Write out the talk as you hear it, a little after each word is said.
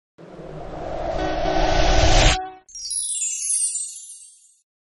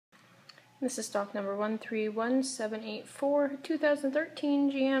This is stock number 133&quot,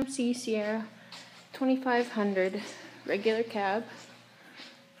 2013 GMC Sierra 2500, regular cab,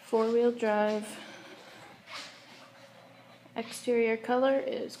 4-wheel drive. Exterior color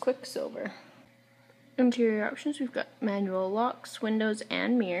is Quicksilver. Interior options, we've got manual locks, windows,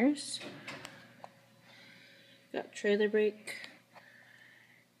 and mirrors. Got trailer brake,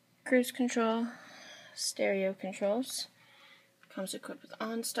 cruise control, stereo controls. Comes equipped with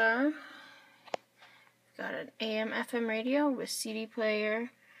OnStar. Got an AM/FM radio with CD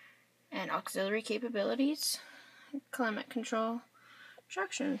player and auxiliary capabilities, climate control,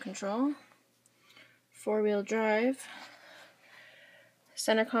 traction control, 4-wheel drive.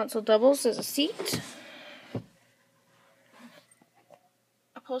 Center console doubles as a seat.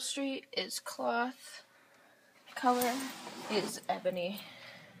 Upholstery is cloth. Color is ebony.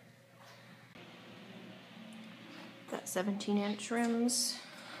 Got 17-inch rims.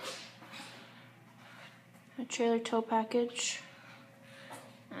 A trailer tow package.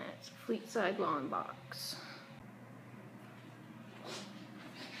 And it's a fleet side lawn box.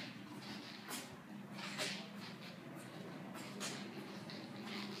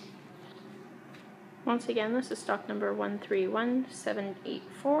 Once again, this is stock number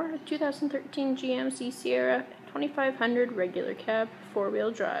 133&quot, 2013 GMC Sierra 2500, regular cab, 4-wheel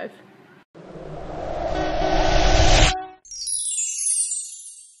drive.